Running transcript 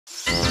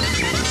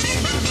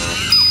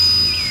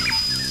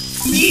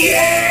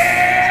Yeah!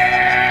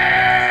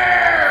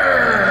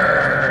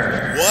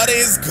 What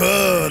is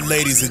good,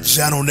 ladies and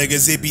gentle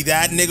niggas? It be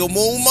that nigga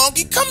Moon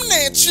Monkey coming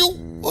at you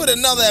with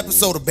another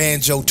episode of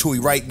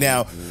Banjo-Tooie. Right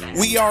now,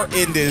 we are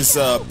in this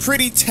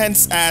pretty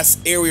tense ass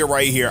area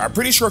right here. I'm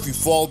pretty sure if you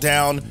fall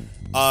down,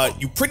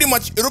 you pretty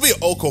much, it'll be an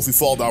Oko if you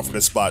fall down from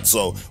this spot.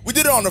 So we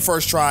did it on the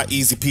first try,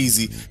 easy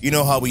peasy. You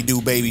know how we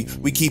do, baby.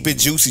 We keep it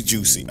juicy,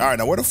 juicy. All right,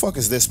 now where the fuck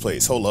is this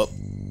place? Hold up.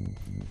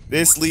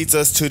 This leads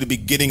us to the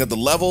beginning of the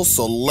level,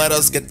 so let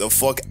us get the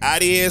fuck out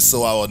of here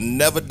so I will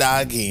never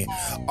die again.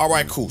 All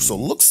right, cool. So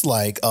looks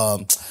like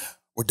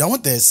we're done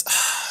with this.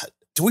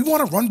 Do we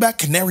want to run back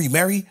Canary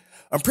Mary?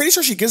 I'm pretty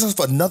sure she gives us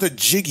another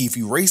jiggy if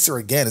you race her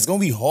again. It's gonna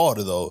be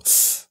harder though.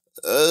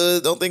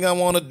 Don't think I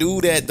want to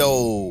do that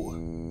though.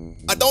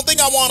 I don't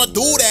think I want to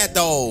do that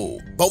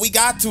though. But we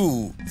got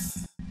to.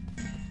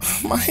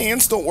 My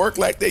hands don't work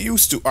like they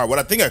used to. All right, what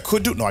I think I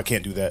could do? No, I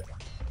can't do that.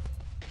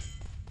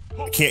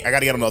 I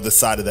gotta get on the other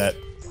side of that.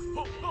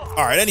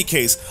 Alright, any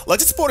case,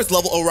 let's explore this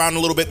level around a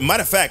little bit.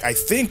 Matter of fact, I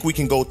think we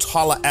can go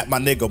holla at my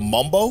nigga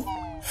Mumbo.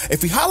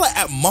 If we holla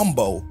at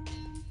Mumbo,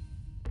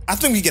 I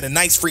think we get a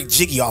nice free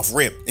jiggy off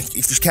rip. If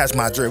you catch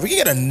my drift, we can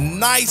get a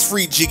nice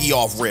free jiggy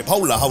off rip.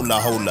 Hold up.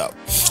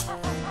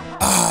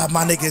 Ah,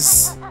 my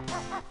niggas.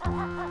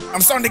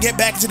 I'm starting to get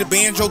back into the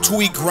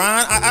Banjo-Tooie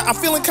grind. I'm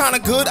feeling kind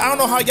of good. I don't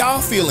know how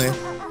y'all feeling.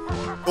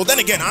 Well, then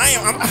again,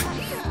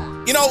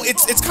 you know,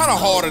 it's kind of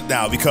harder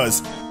now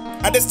because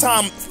at this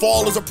time,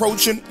 fall is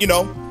approaching, you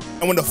know,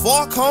 and when the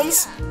fall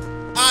comes,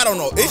 I don't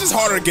know, it's just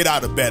harder to get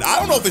out of bed. I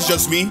don't know if it's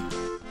just me.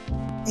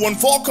 When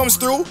fall comes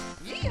through,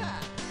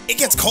 it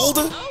gets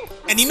colder,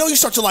 and you know you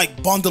start to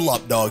like bundle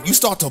up, dog. You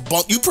start to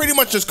you pretty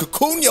much just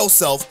cocoon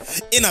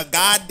yourself in a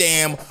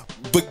goddamn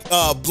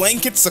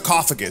blanket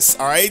sarcophagus,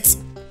 all right?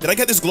 Did I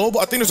get this global?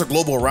 I think there's a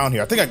global around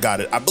here. I think I got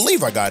it. I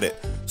believe I got it.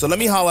 So let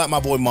me holler at my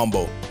boy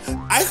Mumbo.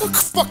 I could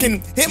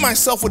fucking hit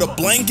myself with a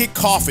blanket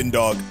coffin,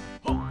 dog.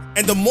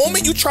 And the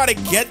moment you try to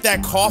get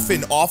that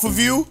coffin off of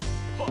you,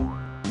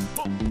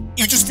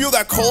 you just feel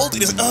that cold.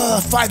 It is,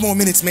 5 more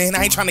minutes, man.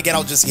 I ain't trying to get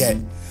out just yet.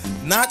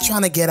 Not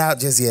trying to get out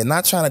just yet.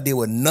 Not trying to deal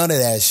with none of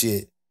that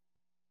shit.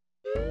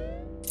 All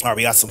right,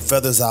 we got some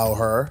feathers out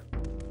here.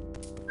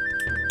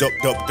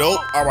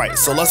 Dope. All right,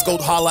 so let's go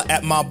holla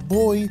at my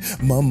boy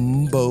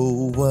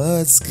Mumbo.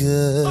 What's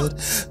good?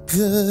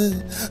 Good,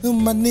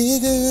 my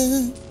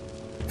nigga.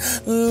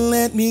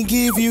 Let me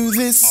give you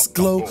this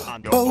glow,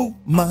 oh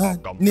my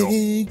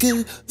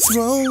nigga,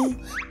 throw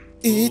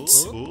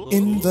it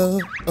in the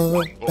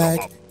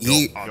back.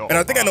 Yeah, and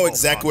I think I know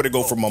exactly where to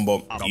go for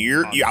Mumbo.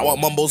 Yeah, I want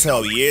Mumbo's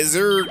hell. Yes,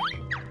 sir.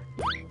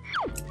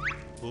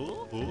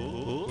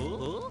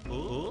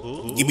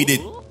 Give me the.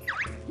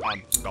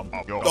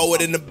 Throw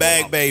it in the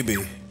bag, baby.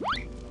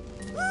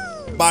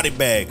 Body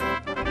bag.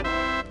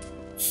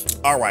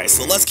 All right,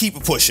 so let's keep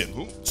it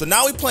pushing. So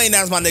now we playing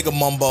as my nigga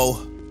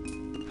Mumbo.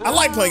 I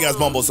like playing as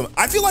Mumbo.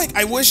 I feel like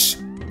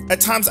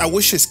at times I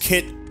wish his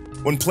kit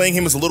when playing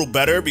him is a little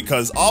better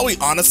because all we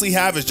honestly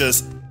have is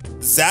just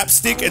zap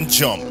stick and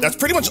jump. That's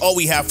pretty much all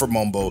we have for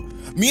Mumbo.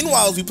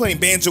 Meanwhile, as we playing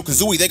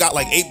Banjo-Kazooie, they got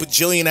like 8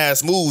 bajillion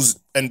ass moves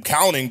and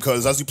counting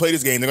because as we play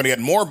this game, they're gonna get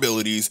more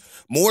abilities,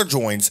 more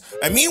joints.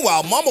 And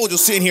meanwhile, Mumbo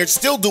just sitting here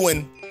still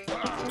doing,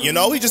 you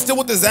know, he just still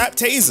with the zap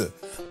taser.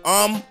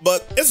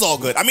 But it's all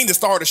good. I mean, the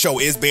star of the show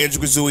is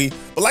Banjo-Kazooie,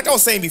 but like I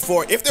was saying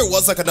before, if there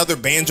was like another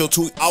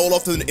Banjo-Tooie, I would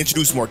love to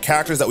introduce more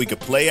characters that we could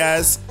play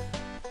as.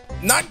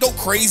 Not go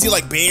crazy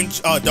like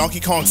Donkey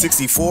Kong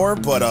 64,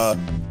 but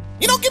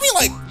you know, give me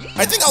like,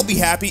 I think I'll be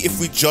happy if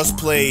we just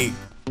play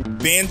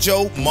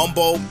Banjo,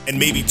 Mumbo, and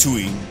maybe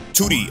Tooie,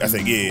 I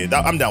think. Yeah,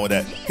 I'm down with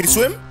that. Can he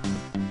swim?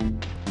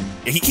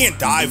 Yeah, he can't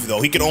dive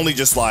though. He can only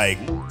just like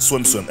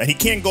swim, and he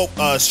can't go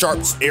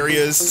sharp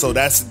areas, so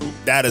that's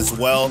that as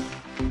well.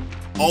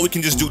 Or we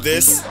can just do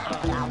this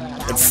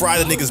and fry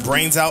the nigga's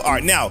brains out. All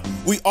right, now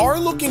we are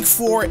looking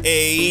for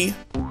a.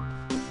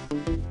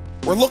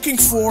 We're looking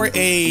for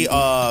a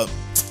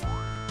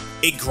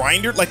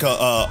grinder, like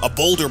a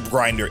boulder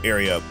grinder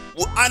area.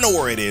 Well, I know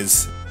where it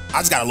is. I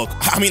just gotta look.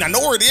 I mean, I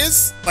know where it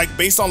is, like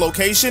based on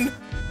location,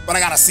 but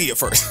I gotta see it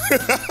first.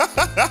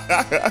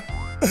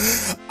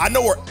 I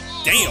know where.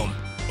 Damn.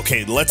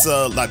 Okay, let's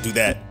not do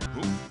that.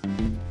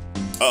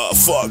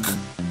 Fuck.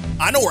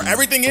 I know where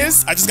everything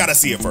is, I just gotta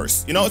see it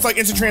first. You know, it's like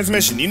instant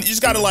transmission. You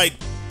just gotta like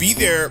be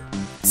there,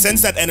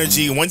 sense that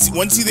energy. Once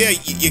you're there,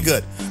 you're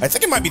good. I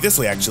think it might be this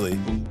way actually.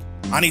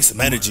 I need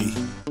some energy.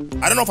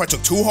 I don't know if I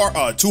took two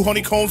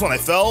honeycombs when I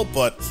fell,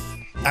 but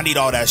I need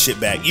all that shit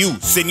back. You,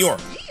 senor,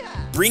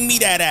 bring me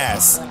that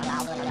ass.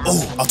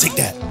 Oh, I'll take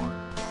that.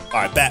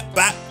 All right,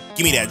 bat,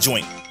 give me that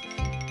joint.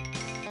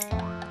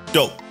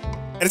 Dope.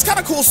 And it's kind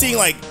of cool seeing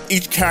like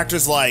each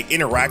character's like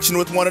interaction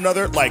with one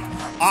another. Like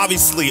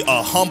obviously,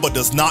 Humba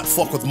does not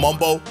fuck with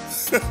Mumbo,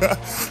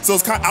 so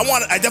it's kind.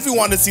 I definitely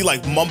wanted to see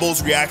like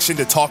Mumbo's reaction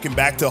to talking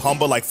back to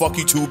Humba, like "fuck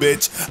you too,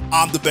 bitch.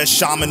 I'm the best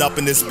shaman up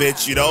in this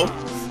bitch," you know,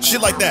 shit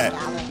like that.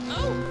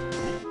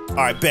 All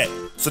right, bet.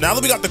 So now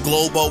that we got the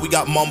Globo, we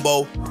got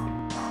Mumbo.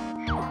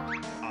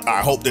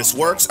 I hope this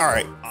works. All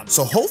right,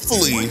 so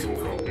hopefully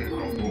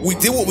we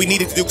did what we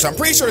needed to do, because I'm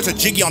pretty sure there's a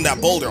Jiggy on that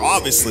boulder,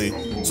 obviously.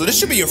 So this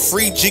should be a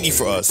free Jiggy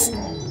for us.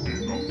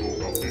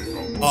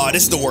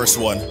 This is the worst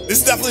one. This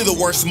is definitely the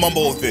worst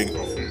Mumbo thing,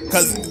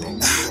 because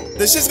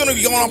this shit's gonna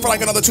be going on for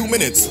like another 2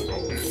 minutes.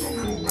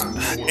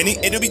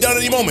 It'll be done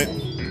any moment.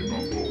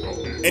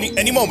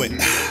 Any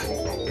moment.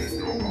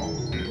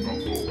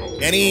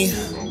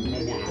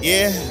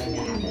 Yeah.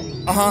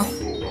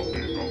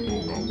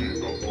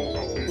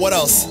 What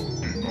else?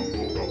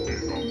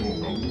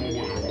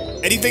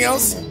 Anything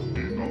else?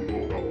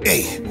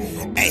 Hey.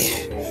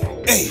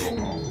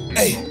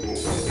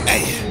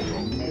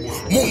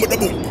 Boom, da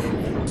boom.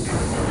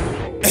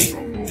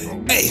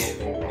 Hey.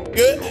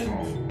 Good?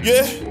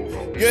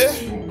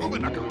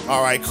 Yeah.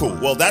 All right, cool.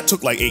 Well, that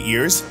took like 8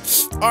 years.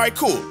 All right,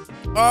 cool.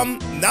 Now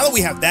that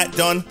we have that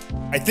done,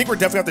 I think we're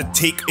definitely have to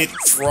take it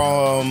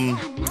from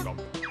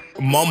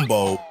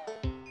Mumbo.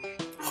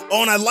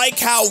 Oh, and I like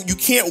how you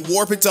can't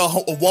warp into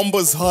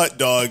Wumba's hut,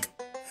 dog.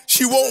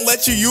 She won't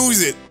let you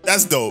use it.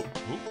 That's dope.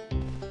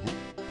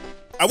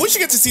 I wish you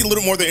get to see a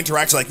little more of their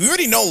interaction. Like, we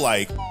already know,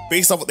 like,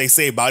 based off what they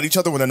say about each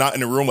other when they're not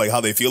in the room, like,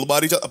 how they feel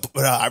about each other.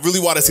 But I really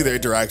want to see their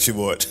interaction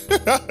more.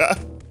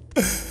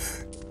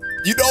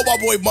 You know my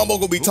boy Mumbo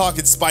gonna be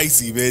talking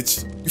spicy,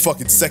 bitch. You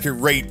fucking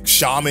second-rate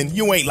shaman.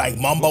 You ain't like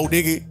Mumbo,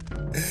 nigga.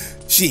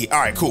 Shit. All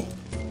right, cool.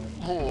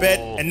 Bet.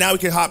 And now we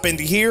can hop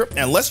into here,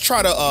 and let's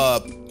try to,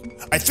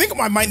 I think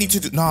I might need to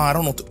do, nah, I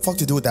don't know what the fuck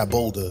to do with that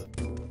boulder.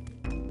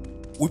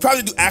 We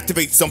probably do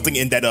activate something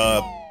in that,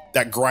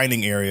 that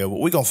grinding area, but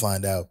we gonna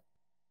find out.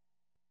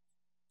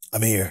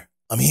 I'm here.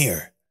 I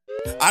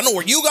don't know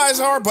where you guys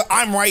are, but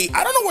I'm right.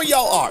 I don't know where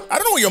y'all are. I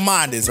don't know where your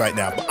mind is right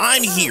now, but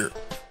I'm here.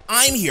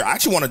 I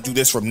actually want to do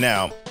this from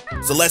now.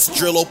 So let's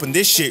drill open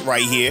this shit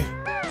right here.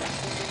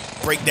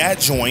 Break that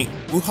joint.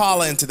 We'll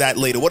holla into that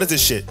later. What is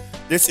this shit?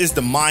 This is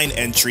the mine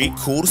entry.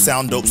 Cool.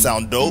 Sound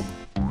dope.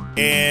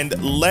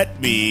 And let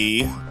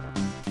me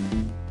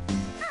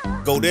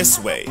go this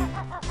way.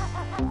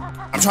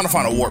 I'm trying to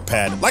find a warp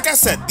pad. Like I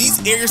said,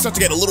 these areas start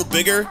to get a little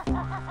bigger.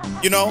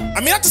 You know? I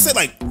mean, I have to say,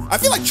 like, I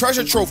feel like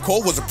Treasure Trove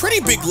Cove was a pretty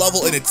big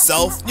level in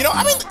itself. You know,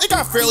 I mean, it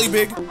got fairly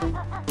big.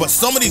 But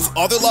some of these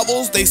other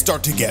levels, they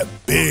start to get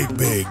big,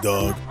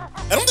 dog.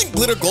 I don't think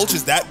Glitter Gulch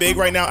is that big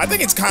right now. I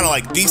think it's kind of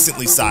like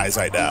decently sized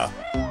right now.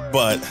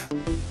 But,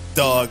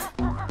 dog,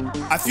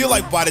 I feel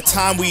like by the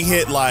time we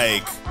hit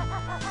like,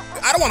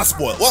 I don't want to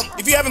spoil it. Well,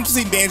 if you haven't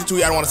seen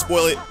Banjo-Tooie, I don't want to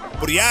spoil it.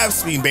 But if you have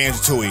seen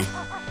Banjo-Tooie,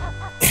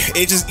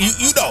 it just,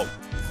 you know.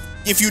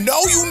 If you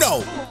know, you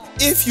know.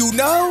 If you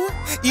know,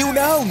 you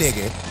know,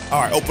 nigga.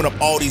 All right, open up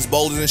all these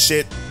boulders and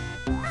shit.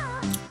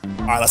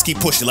 All right, let's keep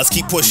pushing.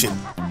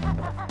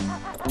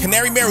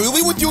 Canary Mary, we'll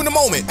be with you in a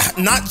moment.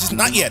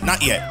 Not yet.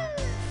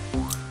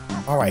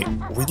 All right,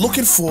 we're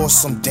looking for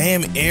some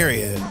damn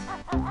area.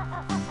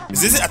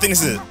 Is this it? I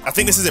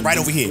think this is it right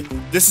over here.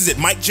 This is it,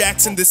 Mike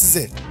Jackson, this is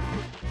it.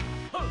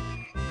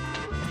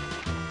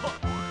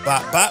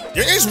 Bop.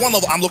 There is one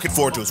level I'm looking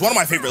forward to. It's one of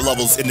my favorite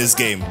levels in this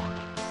game.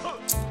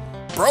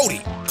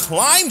 Brody,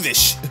 climb this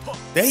shit.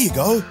 There you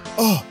go.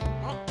 Oh.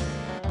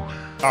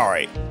 All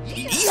right.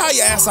 Yeehaw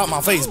your ass out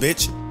my face,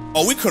 bitch.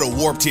 Oh, we could have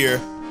warped here.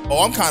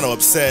 Oh, I'm kind of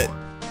upset.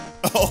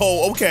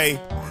 Oh, okay.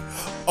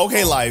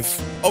 Okay,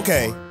 life.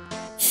 Okay.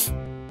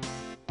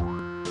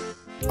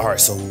 All right,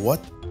 so what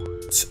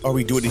are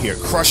we doing here?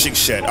 Crushing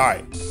shed. All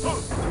right.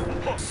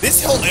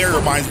 This whole area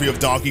reminds me of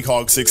Donkey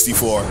Kong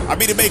 64. I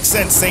mean, it makes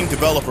sense. Same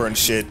developer and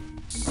shit.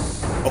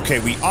 Okay,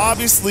 we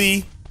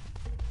obviously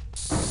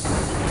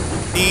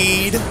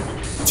need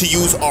to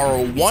use our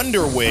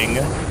Wonder Wing.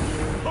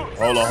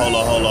 Hold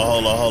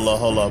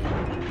up.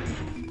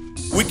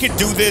 We could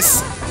do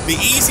this the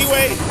easy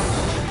way.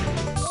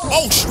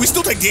 Oh, we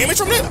still take damage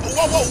from it?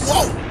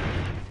 Whoa.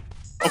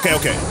 Okay.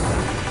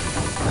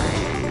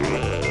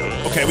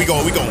 Okay, we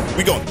going.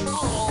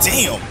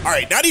 Damn. All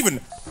right, not even.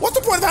 What's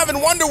the point of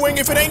having Wonder Wing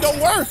if it ain't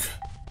gonna work?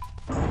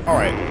 All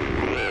right.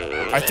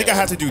 I think I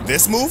have to do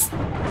this move.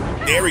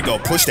 There we go.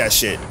 Push that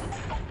shit.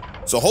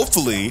 So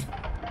hopefully.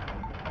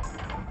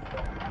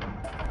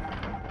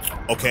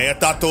 Okay, I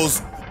thought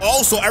those.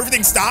 Oh, so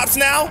everything stops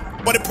now,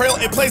 but it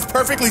plays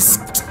perfectly.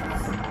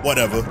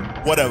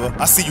 Whatever.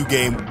 I see you,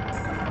 game.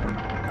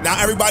 Now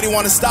everybody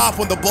want to stop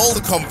when the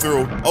boulder come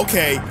through.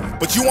 Okay,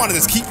 but you want to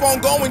just keep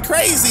on going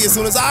crazy as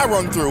soon as I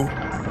run through.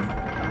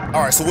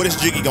 All right, so what is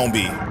Jiggy gonna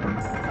be?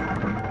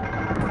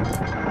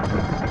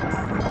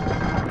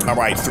 All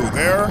right, through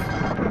there.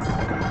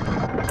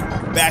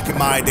 Back in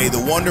my day, the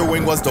Wonder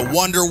Wing was the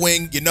Wonder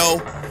Wing, you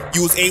know?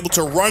 You was able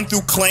to run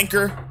through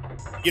Clanker,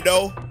 you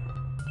know?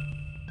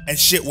 And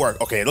shit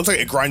worked. Okay, it looks like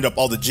it grinded up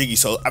all the Jiggy,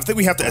 so I think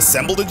we have to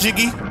assemble the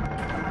Jiggy.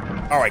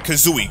 All right,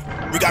 Kazooie.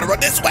 We gotta run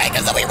this way,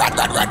 Kazooie,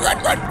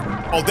 run.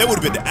 Oh, they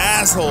would've been the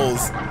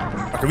assholes.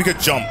 Okay, we could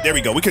jump. There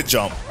we go, we could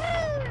jump.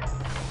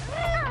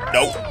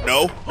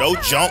 No,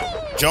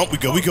 jump. We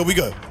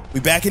good. We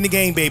back in the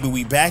game, baby.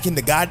 We back in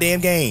the goddamn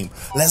game.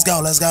 Let's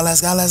go,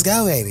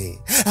 baby.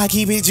 I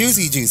keep it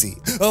juicy.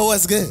 Oh,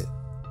 what's good?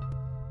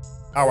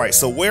 All right,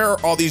 so where are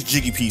all these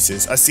Jiggy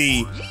pieces? I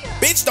see,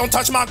 bitch, don't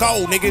touch my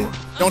gold, nigga.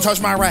 Don't touch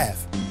my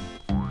raft.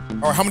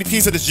 Or how many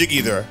pieces of this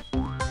jiggy there?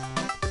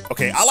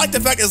 Okay, I like the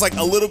fact it's like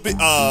a little bit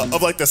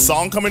of like the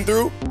song coming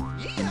through.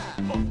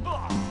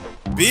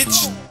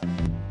 Bitch.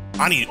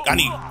 I need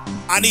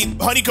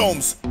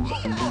honeycombs.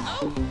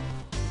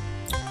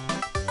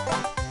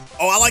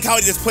 Oh, I like how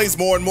it just plays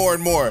more and more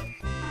and more.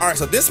 All right,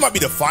 so this might be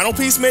the final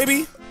piece,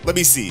 maybe? Let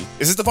me see.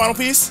 Is this the final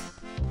piece?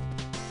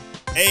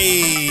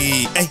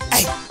 Hey.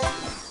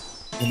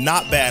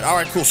 Not bad. All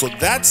right, cool. So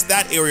that's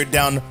that area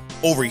down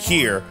over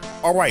here.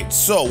 All right,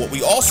 so what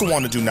we also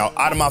want to do now,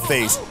 out of my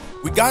face,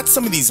 we got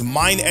some of these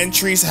mine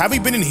entries. Have we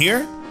been in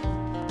here?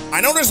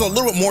 I know there's a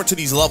little bit more to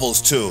these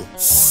levels too.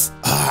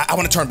 I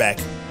want to turn back.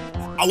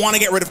 I want to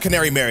get rid of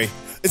Canary Mary.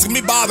 It's gonna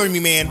be bothering me,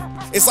 man.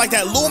 It's like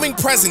that looming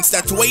presence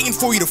that's waiting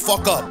for you to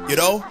fuck up, you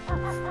know?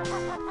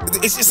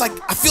 It's just like,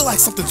 I feel like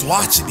something's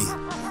watching me.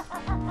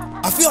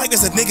 I feel like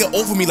there's a nigga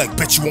over me like,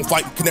 bet you won't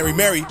fight Canary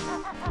Mary.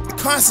 They're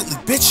constantly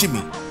bitching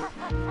me.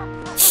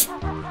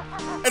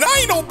 And I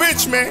ain't no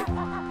bitch, man.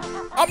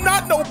 I'm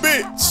not no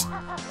bitch.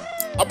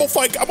 I'm gonna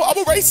fight, I'm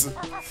a racer.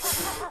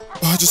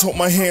 I just hope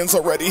my hands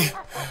are ready.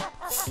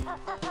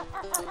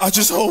 I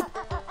just hope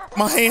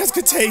my hands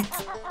could take.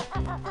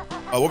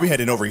 Where we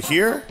heading, over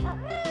here?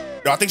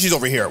 No, I think she's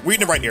over here. We're in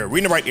the right area. We're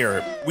in the right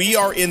area. We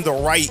are in the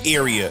right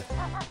area.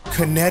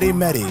 Canary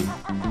Mary.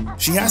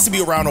 She has to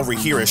be around over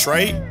here-ish,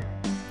 right?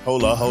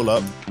 Hold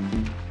up.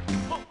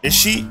 Is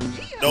she?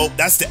 Nope,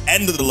 that's the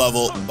end of the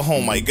level. Oh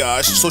my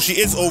gosh. So she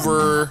is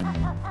over.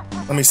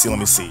 Let me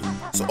see.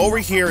 So over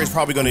here is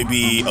probably gonna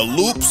be a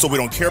loop, so we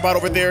don't care about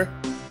over there.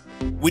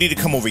 We need to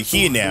come over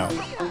here now.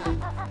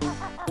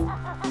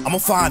 I'ma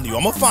find you.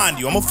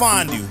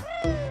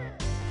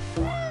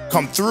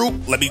 Come through.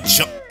 Let me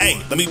jump.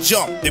 Hey, let me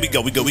jump. There we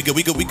go. We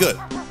good.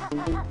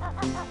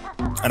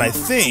 And I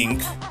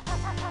think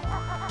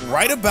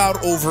right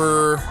about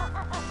over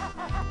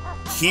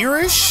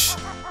here-ish.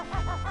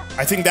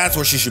 I think that's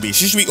where she should be.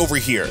 She should be over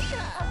here.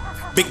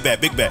 Big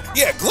bet.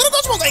 Yeah, Glitter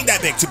Ghost ain't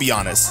that big, to be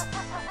honest.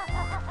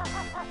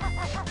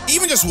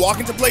 Even just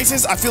walking to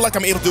places, I feel like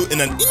I'm able to do it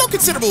in a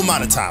considerable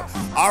amount of time.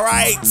 All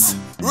right,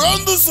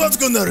 run the sun's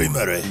gonna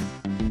Mary.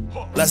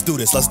 Let's do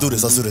this.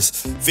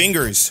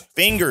 Fingers.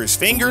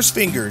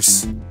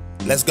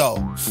 Let's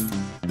go.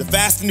 The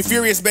Fast and the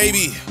Furious,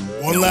 baby.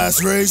 One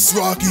last race,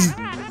 Rocky.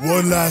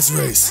 One last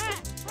race.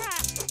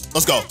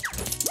 Let's go.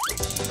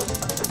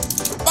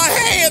 My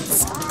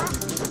hands!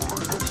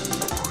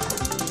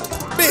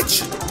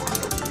 Bitch.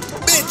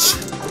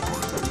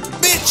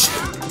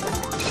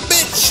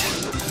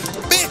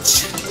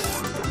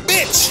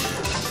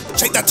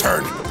 Take that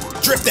turn.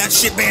 Drift that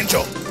shit,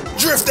 Banjo.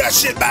 Drift that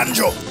shit,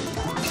 Banjo.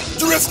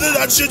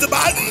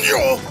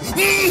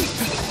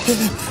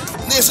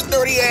 There's a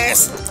dirty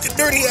ass.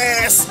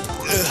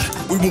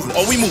 We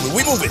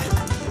moving.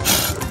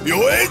 Yo,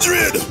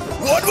 Adrian.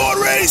 One more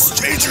race,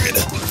 Adrian.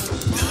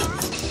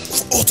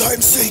 For all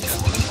time's sake.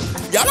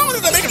 Y'all don't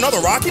want to make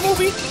another Rocky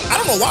movie? I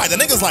don't know why. The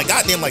nigga's like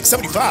goddamn like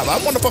 75. I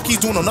wonder if he's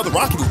doing another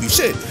Rocky movie.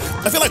 Shit.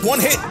 I feel like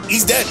one hit,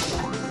 he's dead.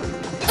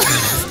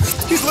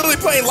 He's literally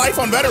playing life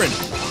on veteran.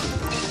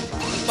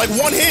 Like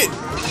one hit.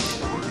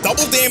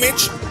 Double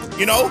damage,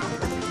 you know?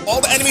 All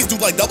the enemies do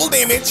like double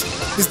damage.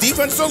 His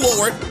defenses are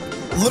lowered.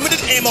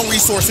 Limited ammo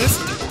resources.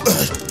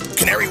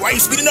 Canary, why are you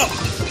speeding up?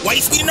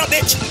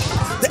 Bitch?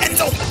 The end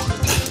zone.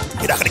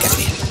 You're not gonna catch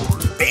me.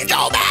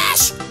 Banjo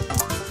Bash!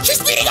 She's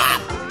speeding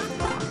up!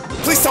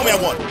 Please tell me I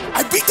won.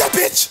 I beat that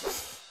bitch!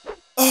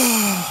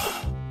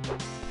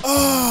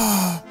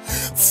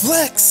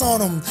 Flex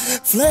on him.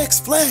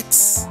 Flex.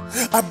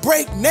 I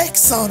break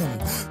necks on him.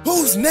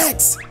 Who's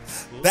next?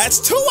 That's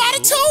 2 out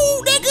of 2,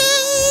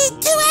 nigga!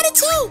 2 out of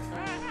 2!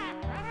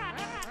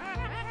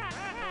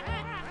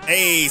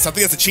 Hey,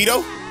 something that's a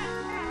Cheeto?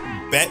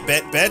 Bet.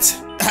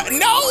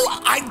 No,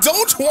 I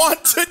don't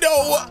want to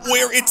know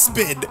where it's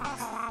been.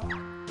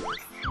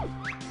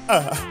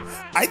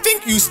 I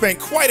think you spent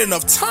quite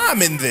enough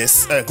time in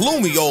this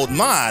gloomy old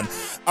mine.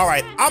 All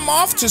right, I'm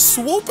off to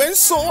swoop and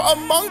soar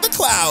among the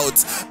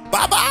clouds.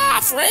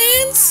 Bye-bye,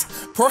 friends.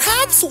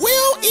 Perhaps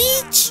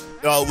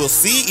we'll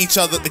see each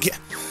other again.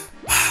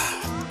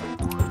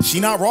 She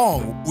not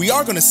wrong. We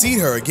are gonna see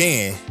her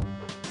again.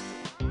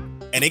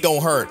 And it gonna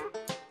hurt.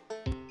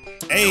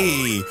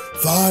 Hey,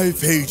 5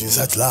 pages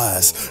at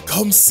last.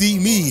 Come see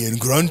me in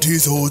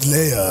Grunty's old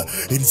lair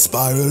in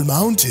Spiral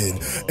Mountain,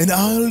 and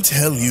I'll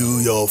tell you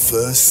your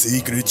first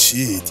secret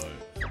shit.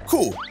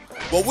 Cool.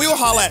 Well, we'll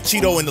holla at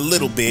Cheeto in a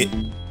little bit.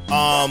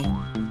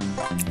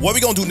 What are we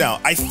gonna do now?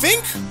 I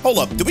think, hold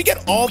up, did we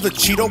get all the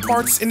Cheeto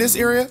parts in this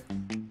area?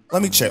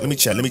 Let me check. We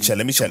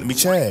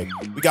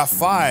got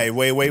 5.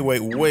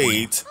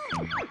 Wait.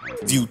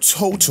 View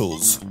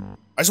totals.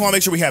 I just wanna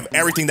make sure we have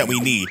everything that we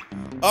need.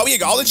 Oh, yeah,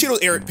 got all the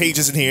Cheeto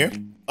pages in here.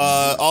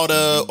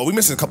 We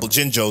missing a couple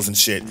Jinjos and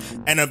shit.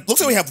 And it looks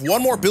like we have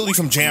one more ability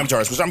from Jam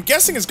Jars, which I'm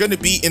guessing is gonna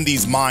be in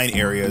these mine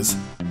areas.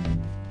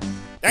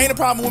 That ain't a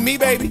problem with me,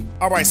 baby.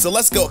 All right, so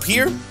let's go up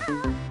here.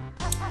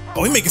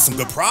 Oh, we making some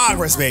good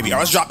progress, baby. All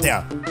right, let's drop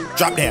down.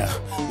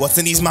 What's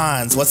in these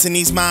mines?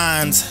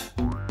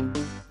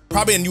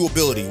 Probably a new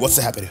ability. What's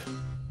happening?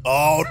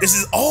 Oh,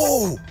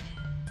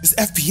 This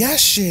FPS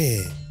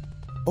shit.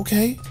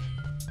 Okay.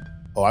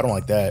 Oh, I don't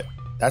like that.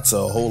 That's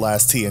a whole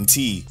ass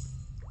TNT.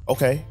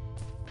 Okay.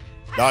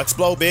 Now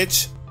explode,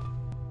 bitch.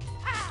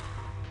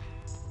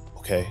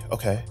 Okay,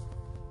 okay.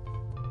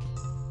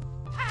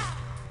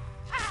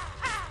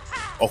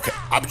 Okay,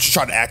 I'm just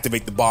trying to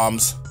activate the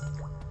bombs.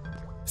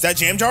 Is that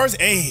jam jars?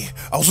 Hey,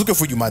 I was looking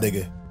for you, my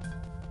nigga.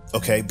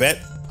 Okay, bet.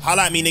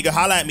 Holla at me, nigga.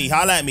 Holla at me.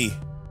 Holla at me.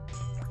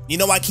 You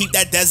know I keep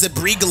that Desert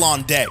Breagle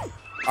on deck.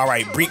 All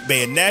right, Break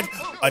Bayonet.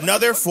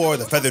 Another for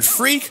the Feathered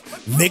Freak.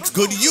 Makes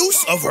good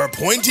use of her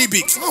pointy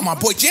beaks. Oh, my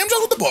boy, jam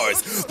jars with the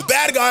bars. The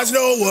bad guys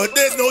know what,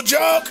 there's no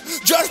joke.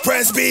 Just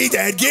press B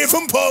and give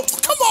him poke.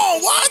 Come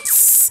on, what?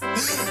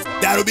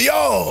 That'll be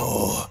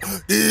all.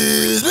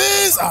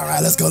 This. All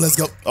right, let's go, let's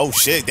go. Oh,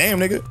 shit, damn,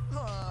 nigga.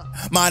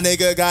 My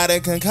nigga got a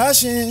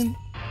concussion.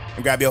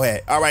 And grab your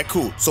head. All right,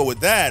 cool. So with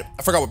that,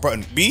 I forgot what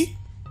button. B?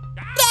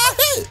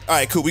 All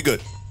right, cool, we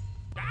good.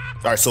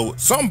 All right, so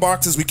some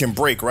boxes we can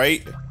break,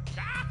 right?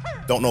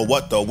 Don't know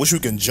what though. Wish we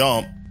can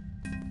jump.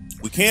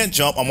 We can't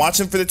jump. I'm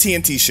watching for the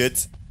TNT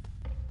shits.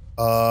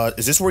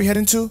 Is this where we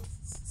heading to?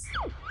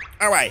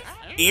 All right,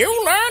 you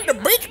learned the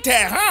break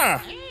attack, huh?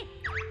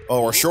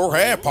 Oh, I sure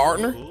have,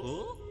 partner.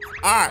 All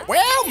right,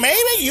 well,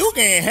 maybe you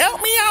can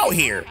help me out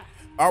here.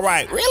 All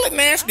right, really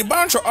nasty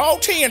bunch of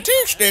old TNT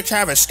sticks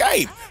have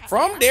escaped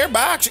from their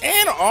box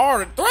and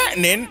are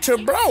threatening to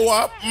blow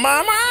up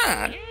my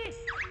mine.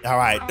 All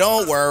right,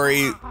 don't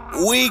worry.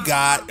 We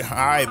got, all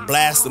right,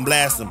 blast them,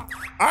 blast them.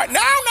 All right,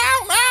 no.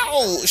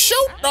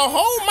 Shoot, the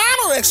whole mine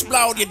will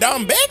explode, you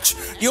dumb bitch.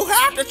 You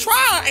have to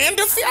try and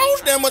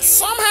defuse them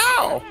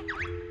somehow.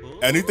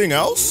 Anything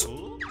else?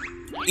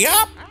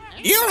 Yep,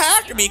 you'll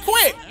have to be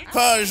quick,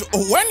 because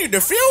when you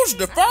defuse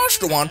the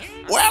first one,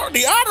 well,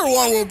 the other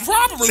one will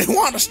probably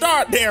want to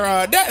start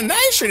their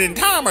detonation in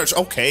timers.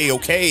 Okay.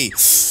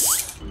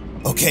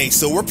 Okay,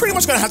 so we're pretty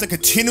much gonna have to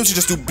continue to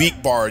just do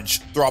beak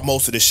barge throughout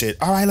most of this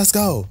shit. All right, let's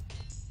go.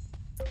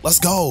 Let's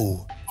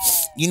go.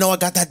 You know I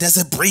got that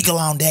Desert Breagle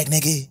on deck,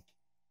 nigga.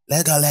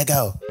 Let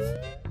go.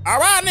 All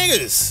right,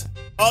 niggas.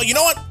 Oh, you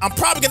know what? I'm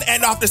probably gonna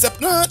end off this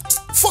episode.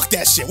 Fuck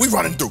that shit. We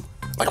running through.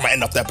 Like I'm gonna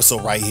end off the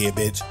episode right here,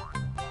 bitch.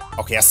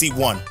 Okay, I see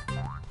one.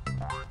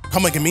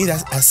 Come look at me.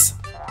 That's S.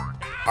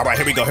 All right,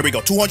 here we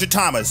go. 200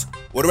 timers.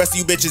 Where the rest of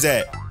you bitches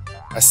at?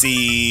 I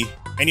see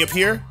any up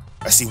here?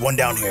 I see one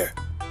down here.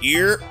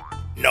 Here?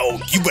 No,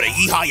 you better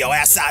yeehaw your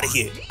ass out of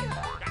here.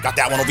 Got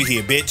that one over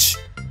here, bitch.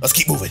 Let's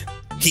keep moving.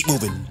 Keep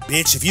moving,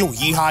 bitch. If you don't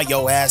yeehaw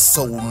your ass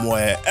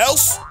somewhere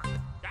else,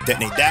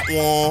 detonate that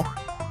one.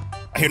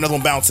 I hear another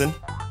one bouncing.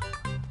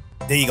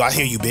 There you go. I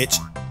hear you, bitch.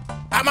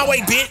 Out my way,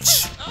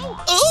 bitch.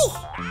 Ooh.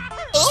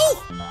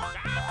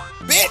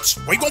 Bitch,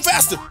 where you going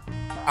faster?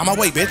 Out my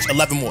way, bitch.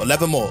 11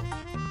 more.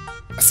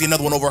 I see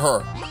another one over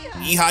her.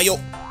 Yeehaw yo.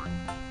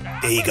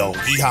 There you go.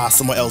 Yeehaw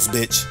somewhere else,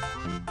 bitch.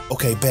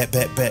 Okay, bet.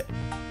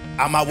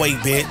 Out my way,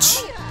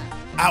 bitch.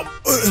 Out.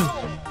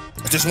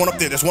 There's one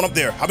up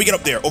there. How we get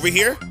up there? Over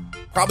here?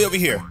 Probably over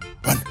here.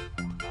 Run.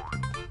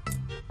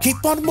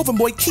 Keep on moving,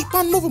 boy.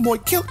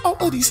 Kill all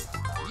of these.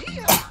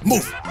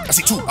 Move. I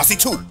see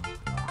two.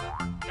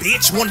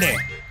 Bitch, one there.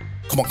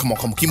 Come on.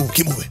 Keep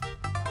moving.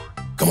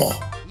 Come on.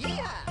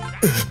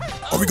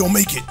 Are we gonna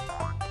make it?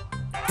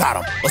 Got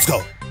him. Let's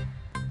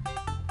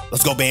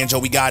go, Banjo.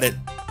 We got it.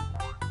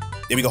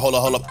 There we go. Hold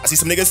up. I see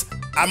some niggas.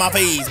 Out my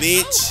face,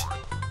 bitch.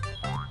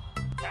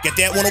 Get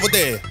that one over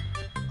there.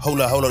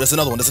 Hold up. There's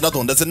another one.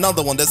 That's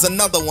another one.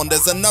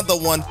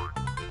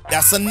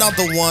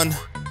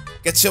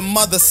 Get your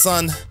mother,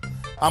 son.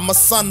 I'm a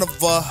son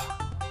of a...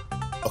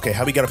 Okay,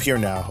 how we get up here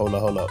now? Hold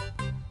up.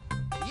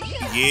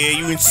 Yeah,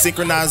 you in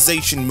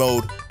synchronization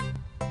mode.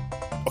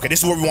 Okay,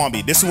 this is where we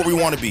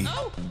want to be.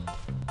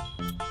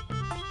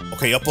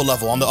 Okay, upper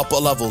level. On the upper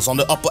levels. On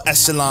the upper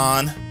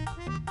echelon.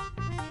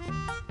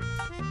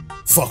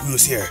 Fuck, we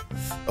was here.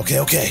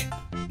 Okay.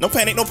 No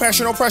panic, no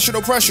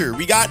pressure.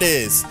 We got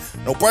this.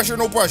 No pressure.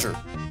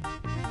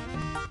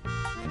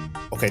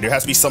 Okay, there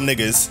has to be some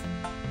niggas.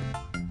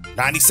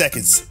 90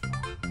 seconds.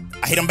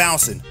 I hit him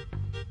bouncing.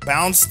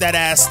 Bounce that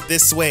ass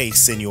this way,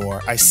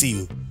 senor. I see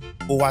you.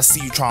 Oh, I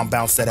see you trying to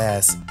bounce that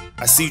ass.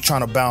 I see you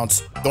trying to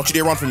bounce. Don't you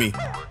dare run for me.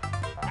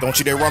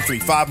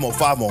 5 more.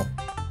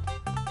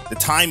 The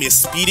time is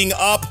speeding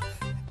up,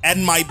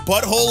 and my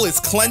butthole is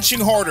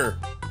clenching harder.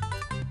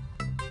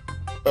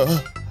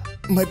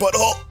 My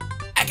butthole.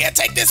 I can't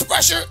take this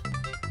pressure.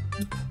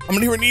 I'm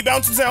gonna hear knee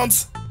bouncing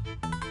sounds.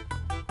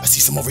 I see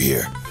some over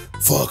here.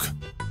 Fuck.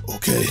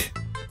 Okay.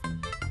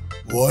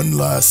 One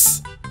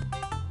last.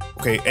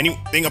 Okay,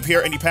 anything up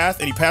here? Any path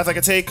I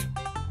can take?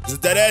 It's a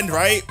dead end,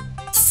 right?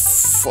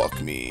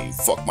 Fuck me.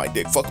 Fuck my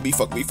dick. Fuck me.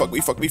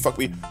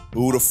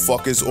 Who the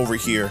fuck is over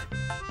here?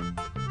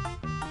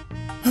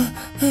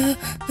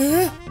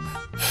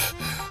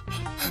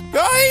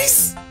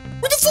 Guys!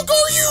 Where the fuck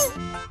are you?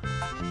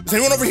 Is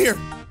anyone over here?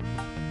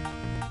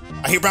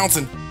 I hear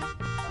bouncing.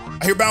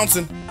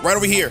 Right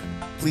over here.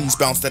 Please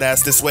bounce that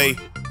ass this way.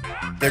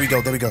 There we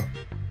go.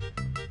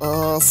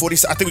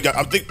 40. I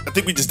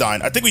think we just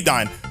dying. I think we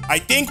dying.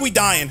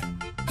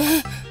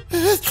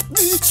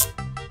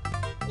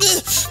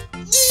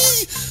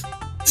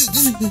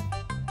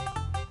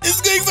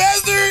 It's getting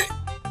faster.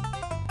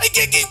 I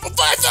can't keep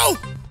faster.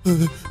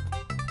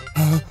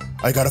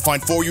 I gotta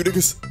find 4 of you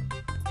niggas.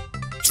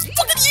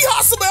 Fucking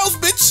yeehaw somewhere else,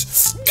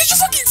 bitch. Get your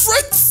fucking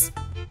friends.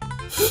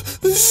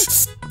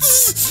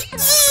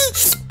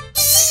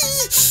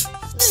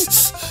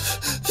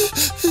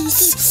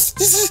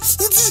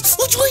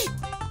 Which way?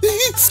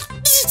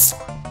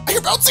 I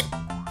hear bouncing.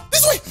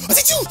 This way. I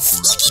see 2.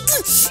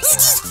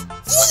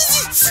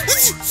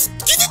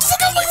 Get the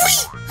fuck out of my way.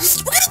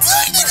 We're gonna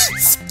die, nigga.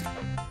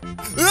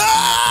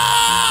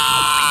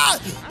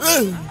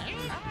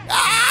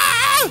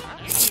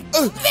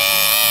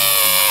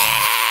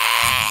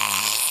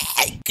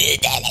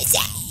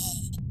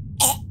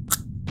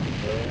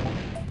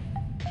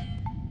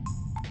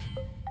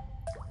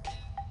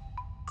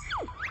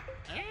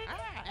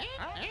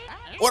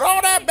 With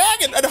all that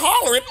banging and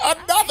hollering,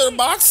 another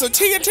box of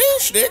TNT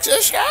sticks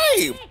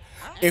escaped.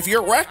 If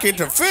you're reckoned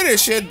to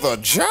finishing the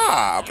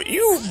job,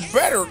 you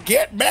better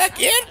get back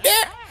in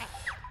there.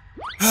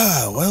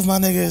 Well, my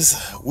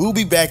niggas, we'll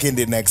be back in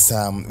there next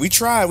time. We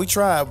tried,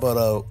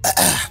 but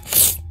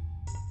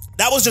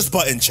that was just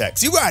button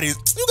checks. You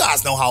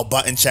guys know how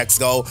button checks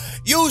go.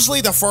 Usually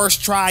the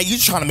first try, you're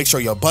trying to make sure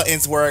your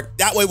buttons work.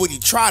 That way when you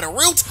try the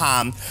real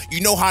time,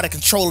 you know how the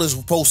controller is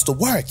supposed to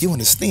work. You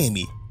understand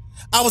me?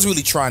 I was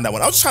really trying that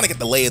one. I was just trying to get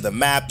the lay of the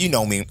map. You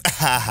know me.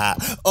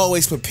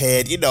 Always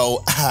prepared, you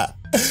know.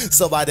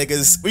 So my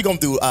niggas, we gonna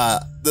do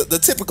the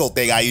typical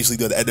thing I usually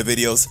do at the end of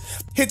videos.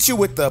 Hit you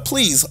with the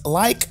please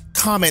like,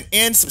 comment,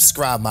 and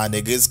subscribe, my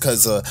niggas,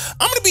 because I'm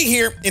gonna be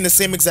here in the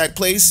same exact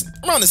place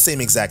around the same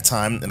exact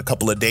time in a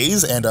couple of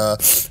days, and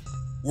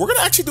we're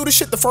gonna actually do this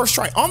shit on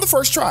the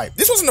first try.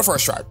 This wasn't the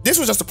first try. This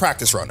was just a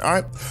practice run, all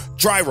right?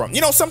 Dry run. You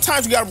know,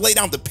 sometimes you gotta lay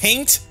down the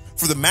paint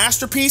for the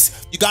masterpiece.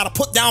 You gotta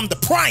put down the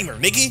primer,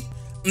 nigga.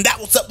 And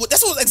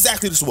that's what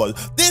exactly this was.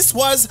 This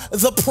was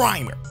the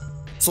primer.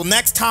 So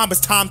next time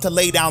it's time to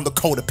lay down the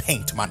coat of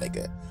paint, my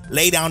nigga.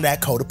 Lay down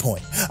that coat of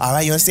paint. All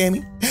right, you understand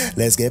me?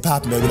 Let's get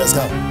poppin', baby. Let's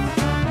go.